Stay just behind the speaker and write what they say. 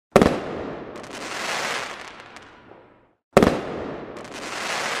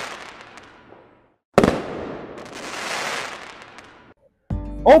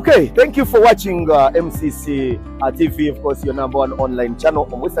Okay, thank you for watching MCC TV, of course, your #1 online channel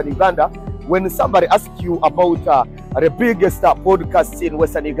on Western Uganda. When somebody asks you about the biggest podcast in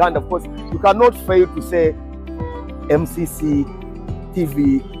Western Uganda, of course, you cannot fail to say MCC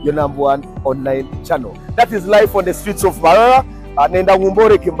TV, your #1 online channel. That is live on the streets of Mbarara. Nenda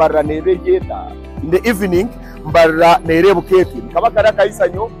ngumbore Mbarara nereyeta in the evening. Mbarara nerebuketi. Kabakara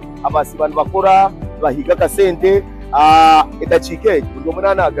kaisanyo abasibantu bakora bahiga kasente. Edachike ngo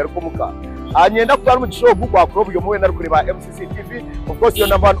munana agaruko muka anyenda kutwara mu gishobo kwa Krob yo muwe narukureba MCC TV, of course your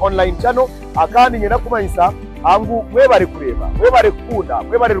 #1 online channel. Akandi nyenda kumanyisa angu mwe bari kureba mwe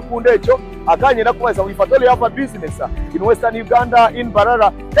bari rukunda echo akanyenda kumanyisa wifatole yava business in Western Uganda in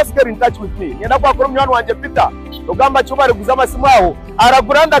Mbarara. Just get in touch with me. Nyenda kwa Krob mwana wanje Peter ogamba cyo bari kuzama simaho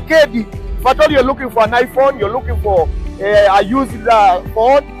araguranda kedi fatole. You're looking for an iPhone, you're looking for a used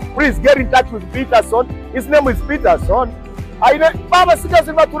phone, please get in touch with Peterson. His name is Peterson. I don't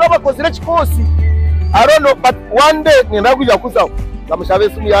know, but one day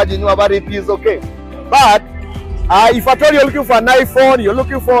is okay. But if at all you're looking for an iPhone, you're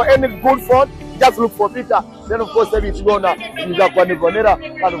looking for any good phone, just look for Peter. Then of course it's gonna and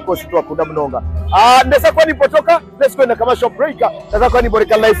of course let's go in a commercial break.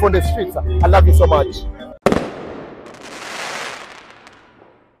 Life on the streets. I love you so much.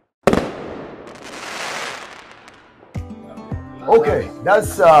 Okay,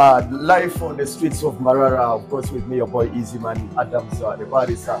 that's live on the streets of Mbarara, of course, with me, your boy Easyman Adams, the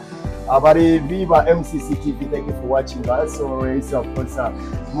barista. Abari Viva MCC TV, thank you for watching us. Always, of course,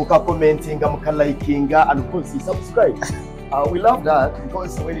 muka commenting, muka liking, and of course, subscribe. We love that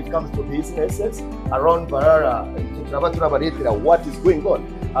because when it comes to businesses around Mbarara, what is going on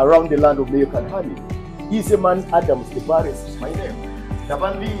around the land of milk and honey. Easyman Adams, the barista, is my name.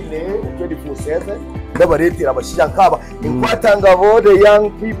 24/7. The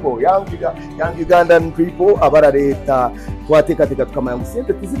young people, young Ugandan people,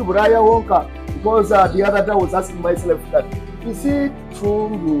 because the other day I was asking myself that, is it true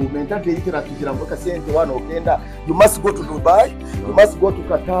you must go to Dubai, you must go to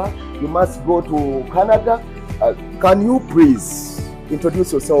Qatar, you must go to Canada? Can you please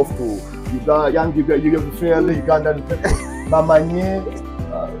introduce yourself to young Ugandan people? Mamanye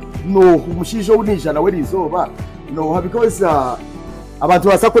no umushijo unijana weri izoba no because abantu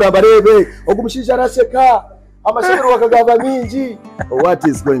basakura barebe ogumushijo arasheka amashero wakagava mingi. What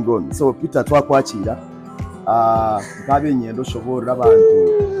is going on? So Peter twakwakira kabenyendo shobora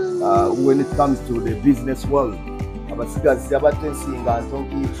abantu when it comes to the business world abasigazi abatensinga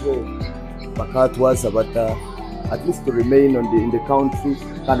ntonkitwe bakatwaza bata at least to remain in the country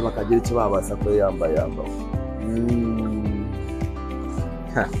kandi bakagira icyo babasa ko yamba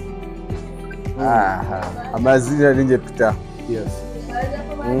amazina ninje Peter. Yes.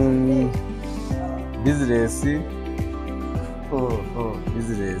 Business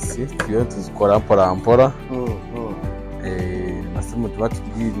yo tuzikora mpora masimu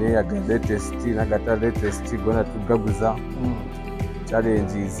tubatubwire aga latest n'agata latest gona tugaguza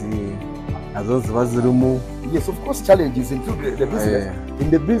challenges azo zibazirumu. Yes, of course, challenges into the business.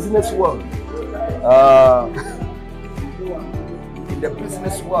 In the business world, in the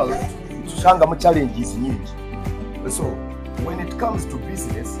business world, tushanga mu challenges nyingi. So when it comes to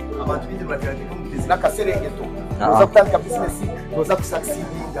business, abantu bindi bakiragika mu business nakaserengeto. Uza kutanga business, uza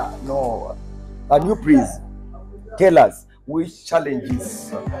kusucceedinga. No. Can you please tell us which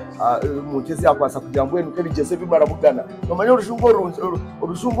challenges muteze akwasa kugira ngo enu kebigeze bimara bugana? Nomanya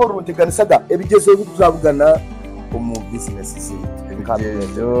urushungo runteganisada ebigeze bituzabugana mu business se.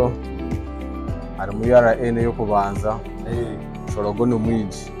 Ebigeze ari mu RN yo kubanza. Shorogo no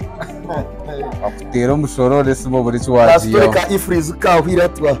mwinji. Akutero mushorore simo buri cyawagiye. Bastoreka ifrizu ka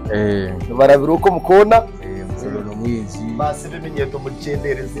hwiratwa. Barabira uko mukona. Mushorore no mwinji. Base bimenyeto mu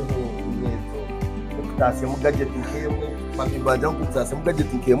cendereze mu nyeto. Kutase mu gadget nkemwe, babibanja kutase mu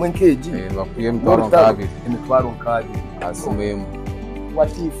gadget nkemwe nkeji. Bakuye mtwaro nkabiri. Imitwaro nkabiri. Asumemu.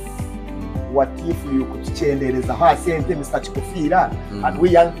 What if you could change hasi ente Mr. Chikofira and we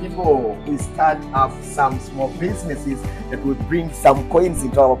young people we start up some small businesses that will bring some coins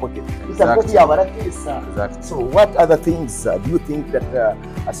into our pocket. Exactly. So what other things do you think that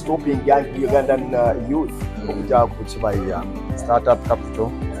are stopping young Ugandan youth from startup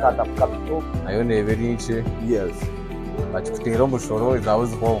capital? Startup capital. Ayo neberi nche. Yes. Bachikutero mushoro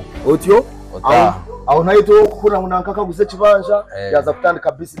izawuzho. Otyo? Aho naito kura munankaka guze kibanja yaza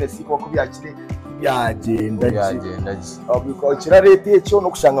kutandika business iko kubyakire byagenda because kirarete cyo no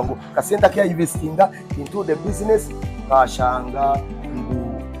kushanga ngo kasenda kya investinga into the business kashanga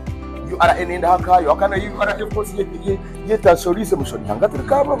ngo URN ndakayo akana URF course yeta solise mushoni hangatire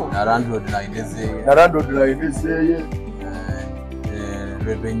kababo na landlord nainezeye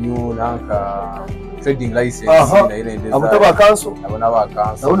revenue nanka trading license na ile ndeza abutaba council abona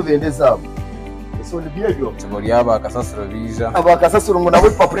bendeza so ndibyo tabori aba kasasuro bija abakasasuro ngo nawe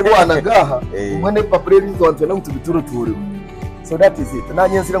papure bwana gaha umwe papure rizonze no mutubituro turi. So that is it. Na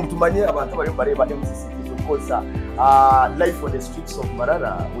nyenzira mutumanye abantu bari bareba MCC of course life on the streets of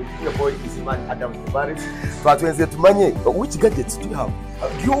Mbarara with your boy Isman Adam Mbarara. But when tumanye which gadgets do you have?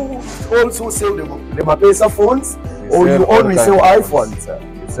 Do you also sell the Mapesa phones or you only sell iPhones?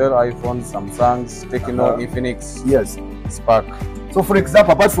 We sell iPhones, Samsungs, Tecno, Infinix, yes, Spark. So for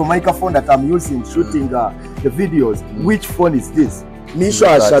example, apart from microphone that I'm using shooting the videos, which phone is this?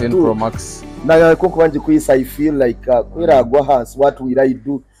 Misha 13 Pro Max. Na koko wanje kwisa I feel like kwera gwa hands what will I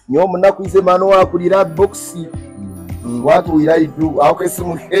do? Nyomo nakwize mano wa kulira box. What will I do? Akwese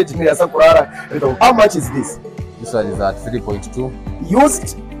mu hedge ni asa kurara. How much is this? This one is at 3.2.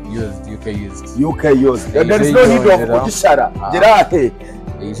 Used? UK used. There is no need of kugishara. Gerahe.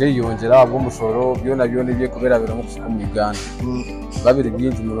 Ije yongera abo mushoro byona bye kubera biro mu Uganda. Babiri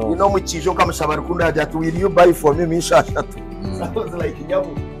byinji murongo. Ino mu kijo kamushabara kunda hajya to will you buy for me Misha 3? Sounds like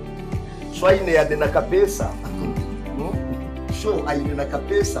nyamu. Shwaine ya dena kabesa. Show ayine na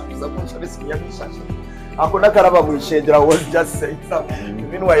kabesa. Uzakunsha besi myamisha. Akona karaba mwishengera was just saying something.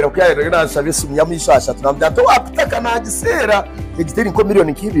 Meanwhile okyaye na shabesi myamisha tunambya to apitaka nagisera. Egiteri nko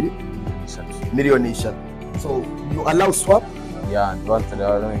miliyoni 2. Miliyoni 3. So you allow swap? Yeah, don't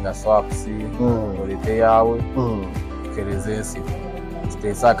allow swap si orite yawe. Kerezensi.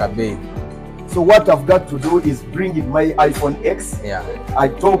 Stesa kabe. So what I've got to do is bring in my iPhone X. Yeah. I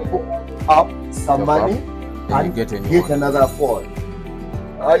top up some money and get another phone.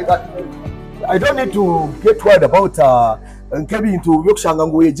 I don't need to get worried about nkebi into yokushanga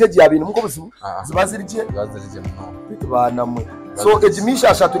ngo yejeje yabintu muko buzibu zibazirije bitubana so ejimisha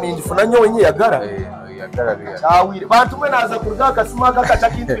 3 ninjifuna nyo wenye yagara chawire bantu mwe naza kurga kasima kakacha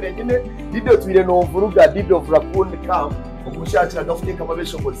kinfire nyine dido twire no vuruga dido vrakun kam umushakira gafite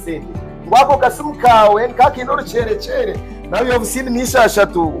kamabesho ngo sende ngwako kasimu kawe nkakindoro chere now you have seen Misha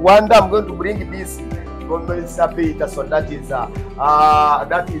 3 one day I'm going to bring this from Sapita. So that is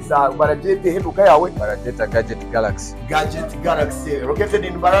Barajete heduka yawe Barajeta Gadget Galaxy located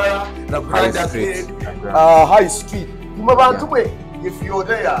in Mbarara High Street. If you're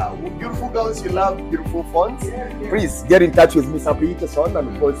there, beautiful girls, you love beautiful phones, please get in touch with me Sapita son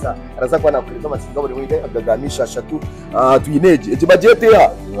and because arazakwa na kuleza masinga buri mwide agagamisha 3 tuineje ejibajete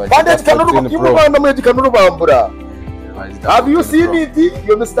ya bande kanuru kimubana mwe kanuru bambura. Have you seen it?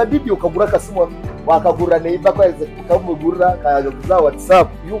 You Mr. Didi ukagura kasimu wakagura neiba kweze ukamugura kayaguza WhatsApp,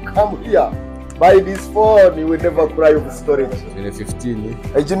 you come here buy this phone, you will never cry over storage.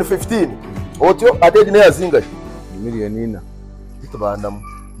 15 otyo adeje ne yazinga miliyoni 4 tubandamo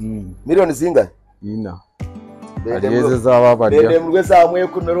miliyoni zinga ina ageze zababariya dede murwe zamwe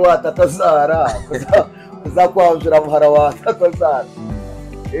kunero watatazara kuzakwamjira muhara watatazara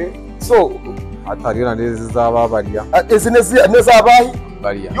so atarira ndeze zababariya nezabahi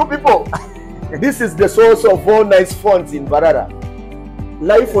bariya you people. This is the source of all nice phones in Mbarara.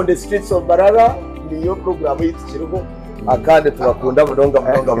 Life on the streets of Mbarara niyo program yitiriho akande tubakunda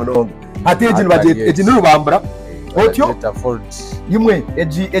munonga ateje nibagete ejinuru bambura otyo yimwe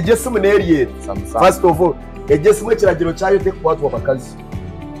eje simuneriye first of all eje simwe kiragiro cyayo te kwatu wabakazi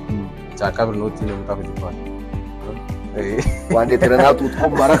cyakabiri notine mutakujipana wandetera natu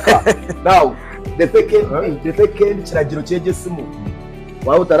twomaraka now the second kiragiro cyeje simu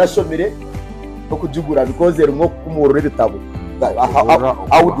wawe utarashomire okujugura because erimo kumurura bitabo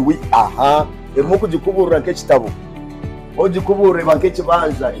how do we erimo kujikuburura nke kitabo ojikuburura banke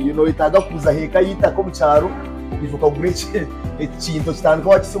kibanja itaga kuza heka yita ko mucyaro ubivuka gureke ikintu kitandika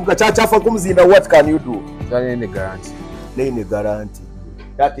wakisumuka cyafa kumzinda. What can you do? Name guarantee.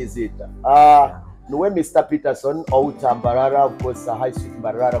 That is it. Nowe Mr. Peterson out Mbarara, of course High Street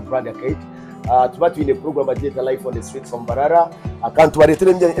Mbarara brand arcade. Tuba twine program ageta life on the streets of Mbarara. Akantu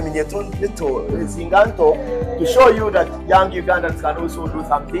baretere eminyeto neto zinganto to show you that young Ugandans can also do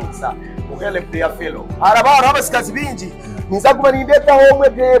some things to help their fellow. Araba sikazi binji niza kuba nindeta home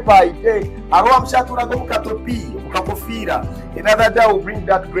day by day. Arwa mshatura go mukatopi mukakofira. Another day will bring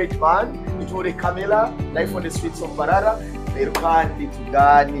that great man into the Camilla life on the streets of Mbarara. Berkandi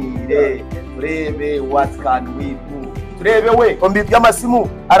tuganire turebe what can we do. Turebe we ombi byamasimu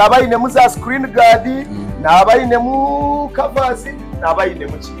arabayine muza screen guard nabayine mu covers nabayine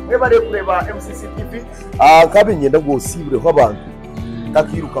mu ki we bare kureba MCC TV kabinyenda gosibure ho abantu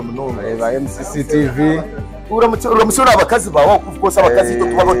takiruka muno reba MCC TV uramusura abakazi bawe of course abakazi to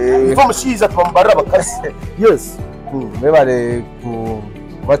tubabo iva mushiza tubambarira abakazi yes mebare ku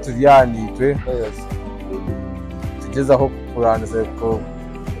baturyani tugezaho kuranze ko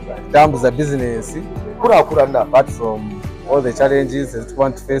tambuza business kurakurana apart from all the challenges that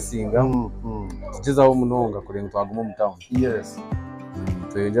want facing tugezaho munonga kurenga twaguma mu town yes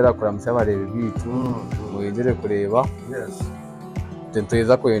tuyongera kuramutsa barebe bitu muyongere kureba yes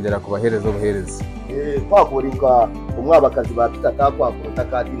tuyeza kuyongera kubahereza ubuhereza kwakuringa umwabakazi batata kwakurota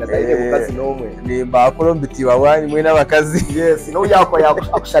kadina zaire mukazi nomwe nimba akoro mbiti bawani mwe n'abakazi yes no yakwa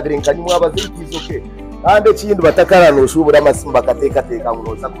yakushabirenga ni mwabazitizoke kandi kindu batakarano ushubura amasimba kateka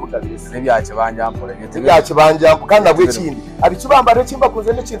nguroza kumugabirisa n'ibyace banjampora n'ibyace banjampo kandi nabwe kindi abikibambare kimba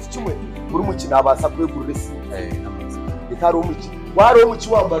kuze n'ikintu kimwe uri mukina abasa kwegurira isi itari umuki wari umuki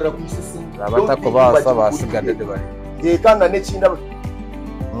wambarira ku isisi abatako basa basugadede bari kandi n'ikindi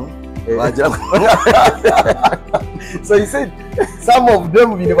so he said some of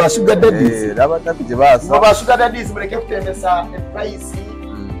them will be sugar daddies abatakuje basa ba sugar daddies mureke kutendesa price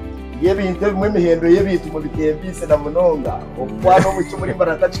yebintu bimwe mihendo yebintu mu bitembise na munonga okwano mu cyo muri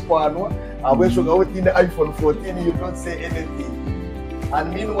Mbarara kwanwa abweshoga utinda iPhone 14 you don't say anything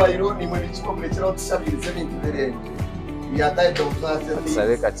and meanwhile ni mu bichiko kurekera tushabirize bintu berenge ya title of that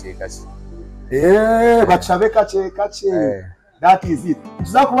sabeka cheka bachabeka cheka that is it.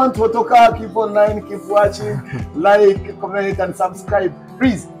 Just want to talk, keep online, keep watching, like, comment and subscribe.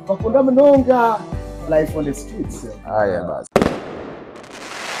 Please, Pakunda Mnonga, life on the streets. Yeah.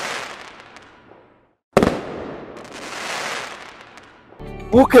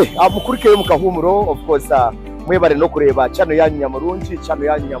 Okay, amukurikire mukahumuro of course mwebare no kureba channel yanyu Nyamurungi, channel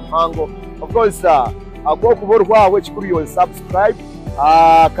yanyu Nyamuhango. Of course agwo kuborwawe chikuri yo subscribe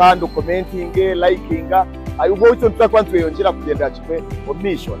kandi commenting, liking. Ayubo ito ntakwantu yongera kugenda chimwe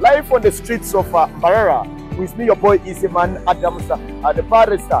omisho life on the streets of Mbarara with me your boy Isiman Adams the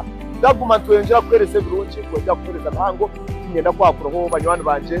barrister ndagumantu yongera kwerese birungi kujya kwereza ntango ngenda kwakuroho banywani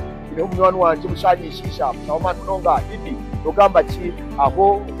banje ine umwana wanje mushanyishisha mutawamana nonga idi rugamba ki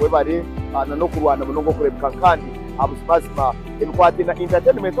aho webare no kurwana munongo kurebeka kandi abusmazima ebikwate na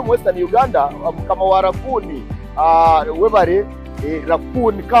entertainment mu Western Uganda kama warakuni webare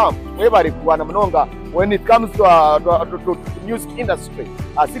Raccoon camp webare kuwana munonga when it comes to music industry.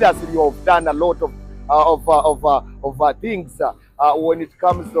 Seriously, you have done a lot of things when it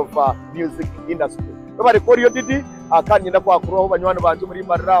comes to music industry. Webare kori yodidi akanyenda kwa kuroho banywani banje muri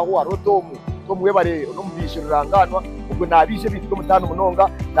Mbarara ho arotomu tomu webare numbishiranganwa ubwo nabishe bitiko mutano munonga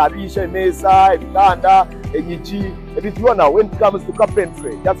nabishe meza ibitanda enyiji ebintu yona when it comes to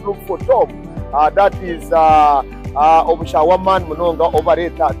carpentry just look for Tom that is obushawaman munonga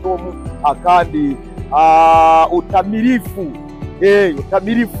overeta tomu akandi utamirifu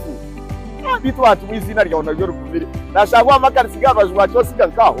utamirifu bitu watu mwizina rya ona ryo kubiri nashagwa makari sigaba jwa cyose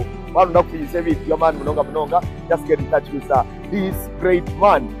nkaho bano ndakwise bitu man munonga just get in touch with this great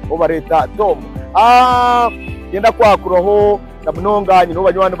man overeta Tom yenda kwa kuroho na munonga nyino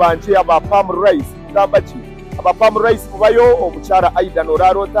banywani banje aba palm rice tambachi aba palm rice mubayo obuchara Aida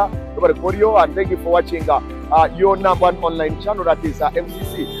Norarota Korio, and thank you for watching your #1 online channel, that is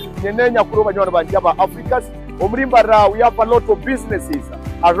MCC. Nyenenya kuroba nywana banjaba Africas. Mbarara, we have a lot of businesses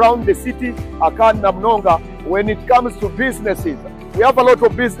around the city. Akana Mnonga, when it comes to businesses, we have a lot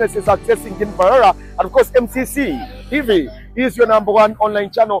of businesses accessing in Mbarara, and of course MCC TV is your #1 online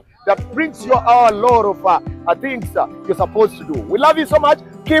channel that brings you a lot of things you're supposed to do. We love you so much.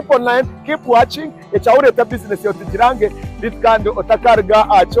 Keep online, keep watching. Echaureta business yote jirange bitkando otakarga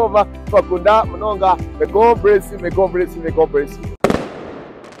achova Pakunda Mnonga. May God bless you, may God bless you, may God bless you.